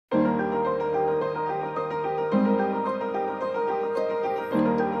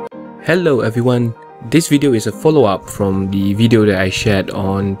Hello everyone, this video is a follow-up from the video that I shared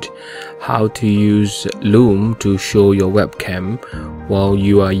on how to use Loom to show your webcam while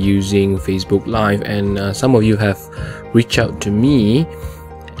you are using Facebook Live, and some of you have reached out to me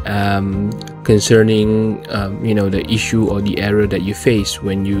concerning the issue or the error that you face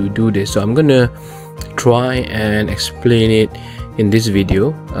when you do this. So I'm gonna try and explain it in this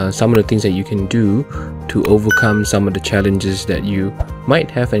video, some of the things that you can do to overcome some of the challenges that you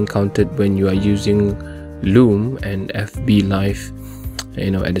might have encountered when you are using Loom and FB Live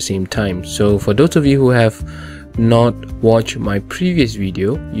at the same time. So for those of you who have not watched my previous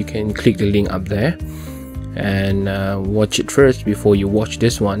video, you can click the link up there and watch it first before you watch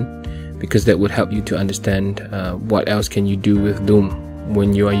this one, because that would help you to understand what else can you do with Loom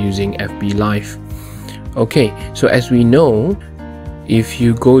when you are using FB Live. Okay, so as we know, if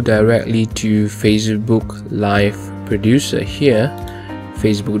you go directly to Facebook Live Producer here,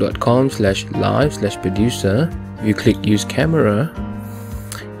 facebook.com/live/producer, if you click use camera,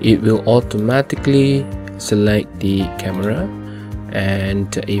 it will automatically select the camera,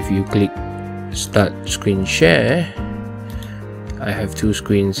 and if you click start screen share, I have two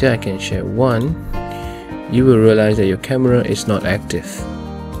screens here, I can share one, you will realize that your camera is not active,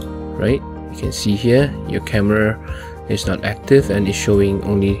 right? You can see here your camera is not active and is showing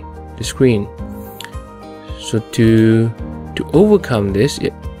only the screen. So to overcome this,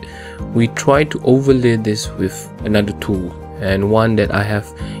 we try to overlay this with another tool, and one that I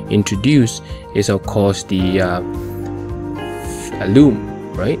have introduced is of course the Loom,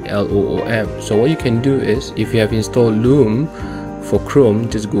 right? Loom. So what you can do is, if you have installed Loom for Chrome,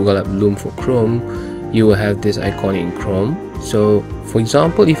 just Google up Loom for Chrome, you will have this icon in Chrome. So for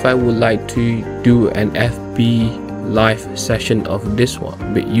example, if I would like to do an FB Live session of this one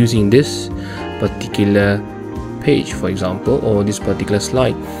using this particular page, for example, or this particular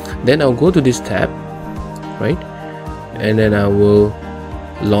slide, then I'll go to this tab, right, and then I will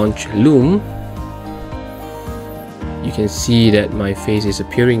launch Loom. You can see that my face is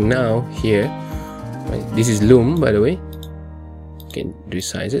appearing now here, right? This is Loom, by the way. You can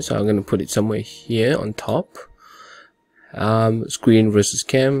resize it, so I'm going to put it somewhere here on top. Screen versus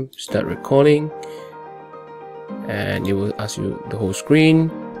cam, start recording, and it will ask you the whole screen.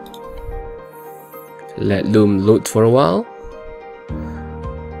 Let Loom load for a while.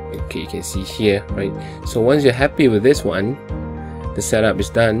 Okay, you can see here, right? So once you're happy with this one, the setup is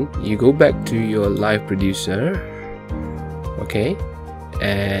done, you go back to your live producer, okay,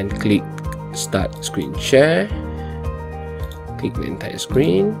 and click start screen share, click the entire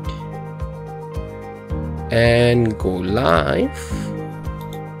screen and go live.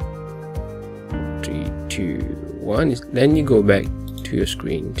 3, 2, 1. Then you go back to your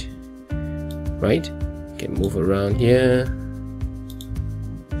screen, right? You can move around here,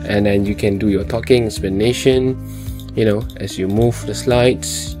 and then you can do your talking, explanation, as you move the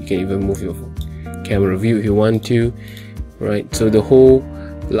slides. You can even move your camera view if you want to, right? So the whole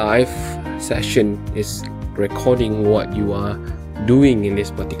live session is recording what you are doing in this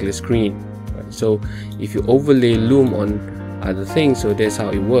particular screen, right? So if you overlay Loom on other things, so that's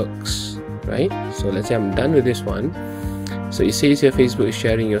how it works, right? So let's say I'm done with this one. So it says here Facebook is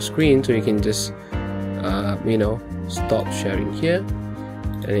sharing your screen, so you can just stop sharing here,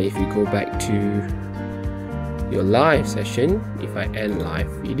 and if you go back to your live session, if I end live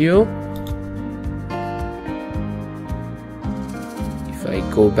video, if I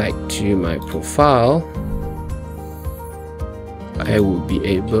go back to my profile, I will be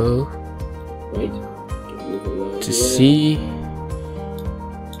able, right, to see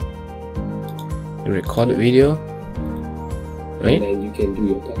the recorded video, right? And then you can do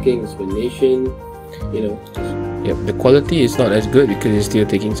your talking, explanation, Yep, the quality is not as good because it's still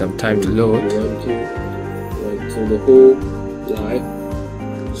taking some time to load. Right, so the whole live.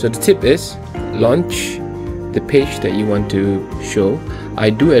 So the tip is, launch the page that you want to show. I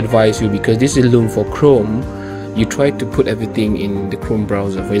do advise you, because this is Loom for Chrome, you try to put everything in the Chrome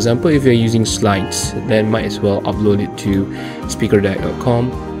browser. For example, if you're using slides, then might as well upload it to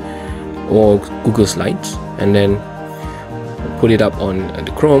speakerdeck.com or Google Slides, and then put it up on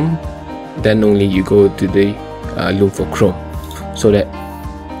the Chrome. Then only you go to the Loom for Chrome, so that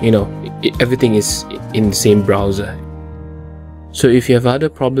everything is in the same browser. So if you have other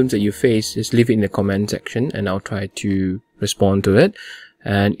problems that you face, just leave it in the comment section and I'll try to respond to it.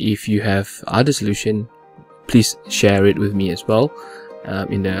 And if you have other solution, please share it with me as well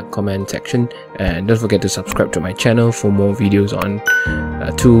in the comment section. And don't forget to subscribe to my channel for more videos on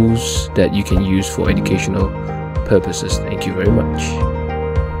tools that you can use for educational purposes. Thank you very much.